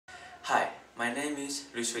My name is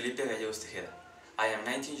Luis Felipe Gallegos Tejeda. I am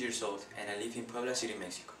 19 years old and I live in Puebla City,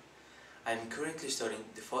 Mexico. I am currently studying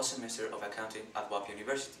the fall semester of accounting at WAP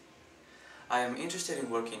University. I am interested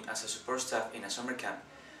in working as a support staff in a summer camp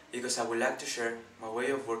because I would like to share my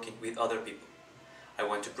way of working with other people. I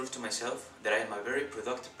want to prove to myself that I am a very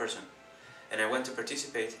productive person, and I want to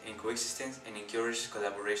participate in coexistence and encourage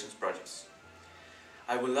collaborations projects.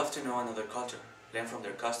 I would love to know another culture, learn from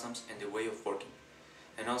their customs and the way of working.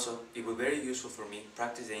 And also, it will be very useful for me to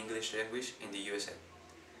practice the English language in the USA.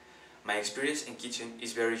 My experience in kitchen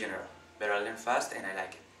is very general, but I learn fast and I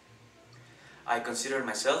like it. I consider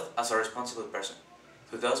myself as a responsible person,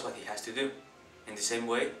 who does what he has to do. In the same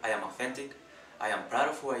way, I am authentic, I am proud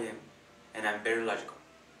of who I am, and I am very logical,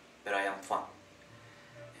 but I am fun.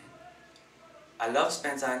 I love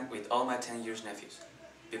spend time with all my 10 years nephews,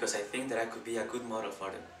 because I think that I could be a good model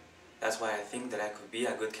for them. That's why I think that I could be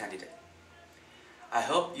a good candidate. I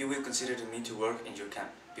hope you will consider me to work in your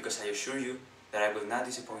camp, because I assure you that I will not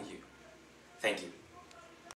disappoint you. Thank you.